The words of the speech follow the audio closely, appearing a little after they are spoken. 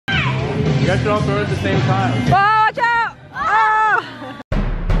guys should all throw it at the same time. Oh, watch out! Oh!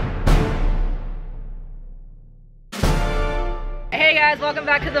 Hey guys, welcome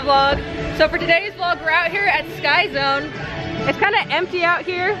back to the vlog. So for today's vlog, we're out here at Sky Zone. It's kind of empty out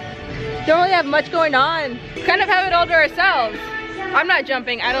here. Don't really have much going on. We kind of have it all to ourselves. I'm not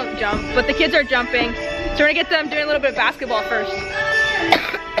jumping, I don't jump, but the kids are jumping. So we're gonna get them doing a little bit of basketball first.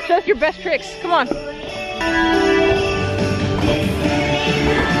 Show us your best tricks, come on.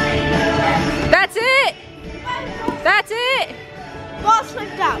 That's it! That's it! Ball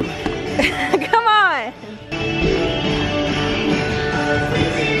slipped out. Come on!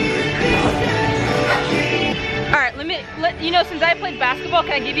 Alright, let you know, since I played basketball,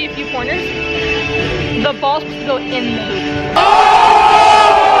 can I give you a few pointers? The ball's supposed to go in the hoop.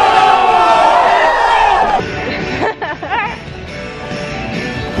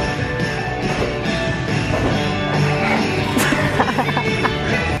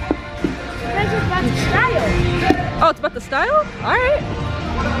 Oh, it's about the style? Alright.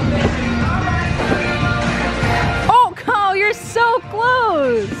 Oh, Kyle, you're so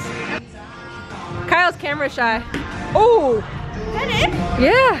close! Kyle's camera shy. Oh! Is that it?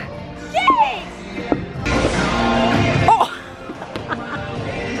 Yeah! Yay! Oh!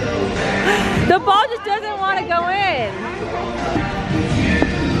 The ball just doesn't want to go in.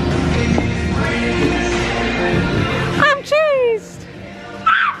 I'm chased!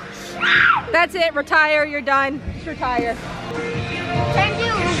 That's it, retire, you're done. Just retire. Thank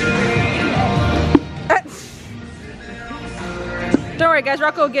you. Don't worry guys,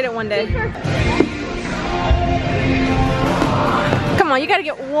 Rocco will get it one day. Come on, you gotta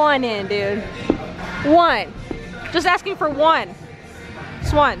get one in, dude. One. Just asking for one.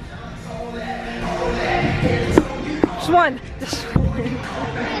 Just one. Just one. Just one.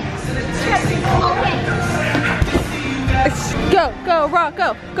 Go, go,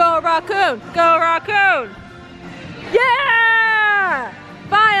 Rocco. Go, Raccoon. Go, Raccoon. Yeah!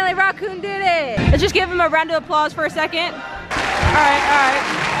 Finally, Raccoon did it. Let's just give him a round of applause for a second. All right, all right.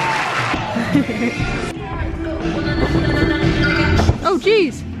 Oh,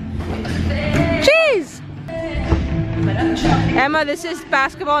 jeez. Jeez! Emma, this is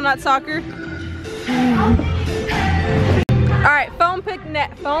basketball, not soccer. Alright, foam pit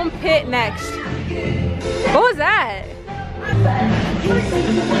next. What was that?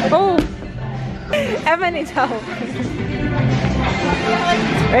 Oh! Emma needs help.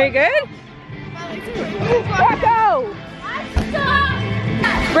 Are you good? Rocco!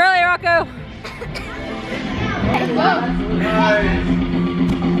 Really, Rocco?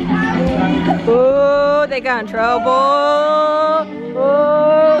 Oh, they got in trouble.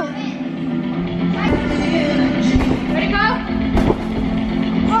 Oh. Ready to go?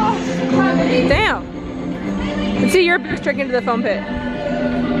 Oh. Damn. Let's see your big trick into the foam pit.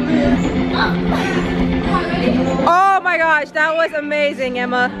 Oh my gosh, that was amazing,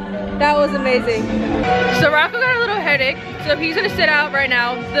 Emma. That was amazing. So Rocco got a little headache, so he's gonna sit out right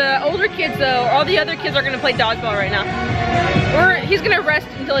now. The older kids though, all the other kids are gonna play dodgeball right now. He's gonna rest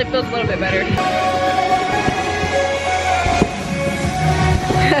until he feels a little bit better.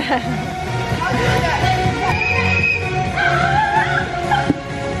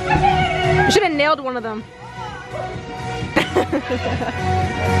 You should have nailed one of them.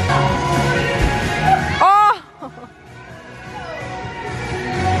 Oh!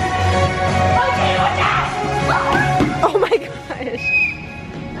 Oh my gosh.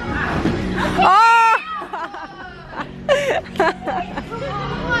 Oh!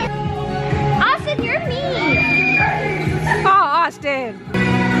 Austin, you're mean. Oh, Austin.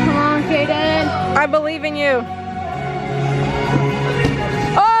 Come on, Kaden. I believe in you.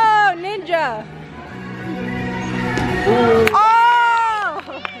 Oh, ninja. Oh!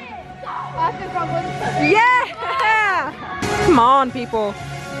 Austin from Yeah! Come on, people.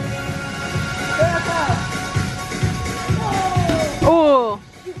 Oh,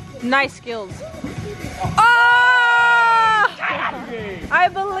 nice skills. Oh! I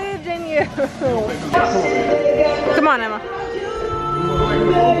believed in you. Come on, Emma.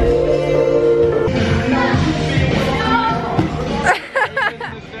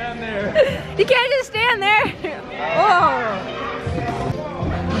 You can't just stand there. Oh.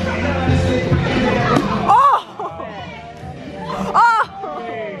 Oh. Oh.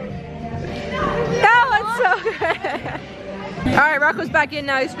 That was so good. All right, Rocco's back in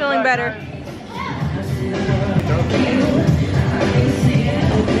now. He's feeling better.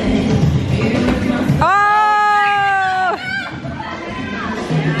 Oh!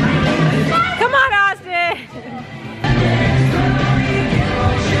 Come on, Austin.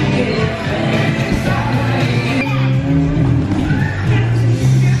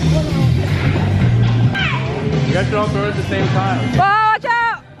 don't throw it at the same time. Watch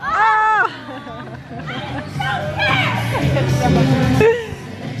out! Oh!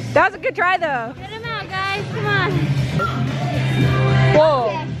 That was a good try though. Get him out, guys. Come on.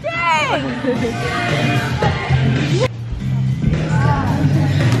 Whoa. Dang!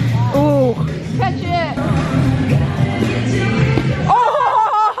 Ooh. Catch it.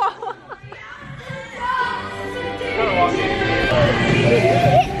 Oh!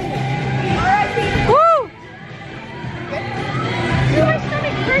 Woo! My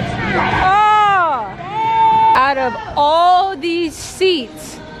stomach hurts now. Oh! Out of all these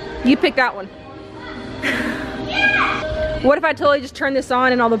seats, you picked that one. What if I totally just turned this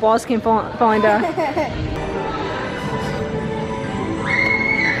on and all the balls came falling down?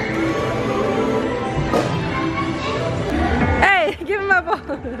 Hey, give him my ball.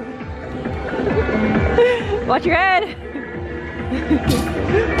 Watch your head.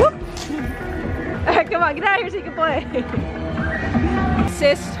 Alright, come on, get out of here so you can play.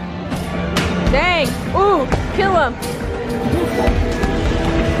 Assist. Dang. Ooh, kill him.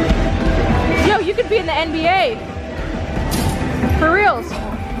 Yo, you could be in the NBA. For reals.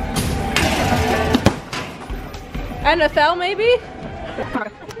 NFL maybe?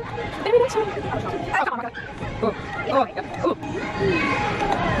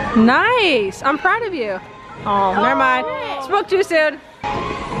 Nice. I'm proud of you. Oh, never mind. Spoke too soon.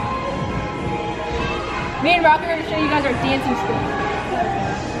 Me and Rocco are going to show you guys our dancing skills.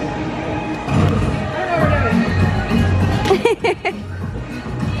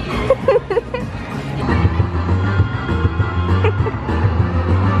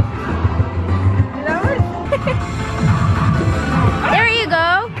 I don't know what we're doing. There you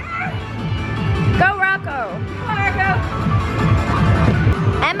go. Go, Rocco. Come on, Rocco.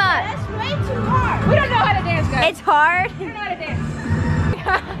 Emma. That's way too hard. We don't know how to dance, guys. It's hard. We don't know how to dance.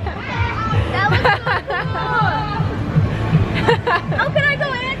 That was so cool. How can I go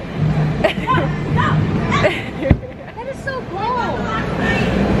in? No. That is so cool.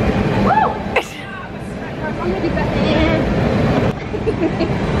 Woo! I'm gonna get back in.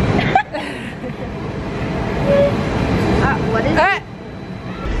 What is it?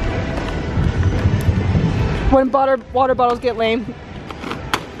 When water bottles get lame.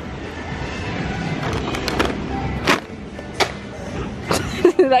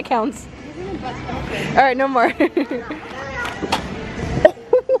 That counts. Alright, no more.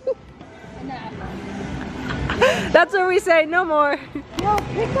 That's what we say, no more. No,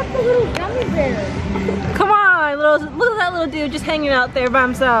 pick up the little gummy bear. Come on, look at that little dude just hanging out there by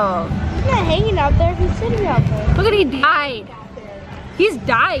himself. He's not hanging out there, he's sitting out there. Look at he died. He's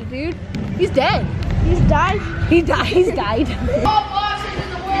died, dude. He's dead. He's died. He's died. All boxes in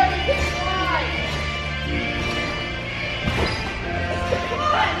the world you can fly.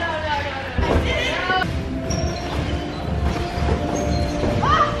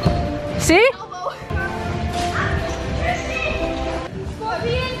 See?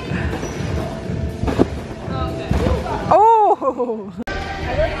 Oh!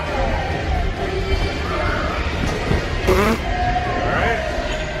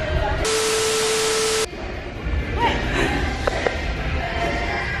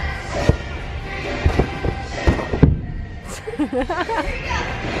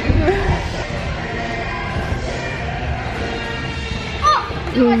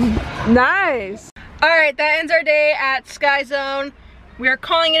 Nice. All right, that ends our day at Sky Zone. We are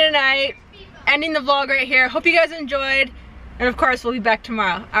calling it a night, ending the vlog right here. Hope you guys enjoyed, and of course we'll be back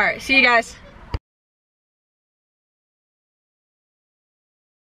tomorrow. All right, see you guys.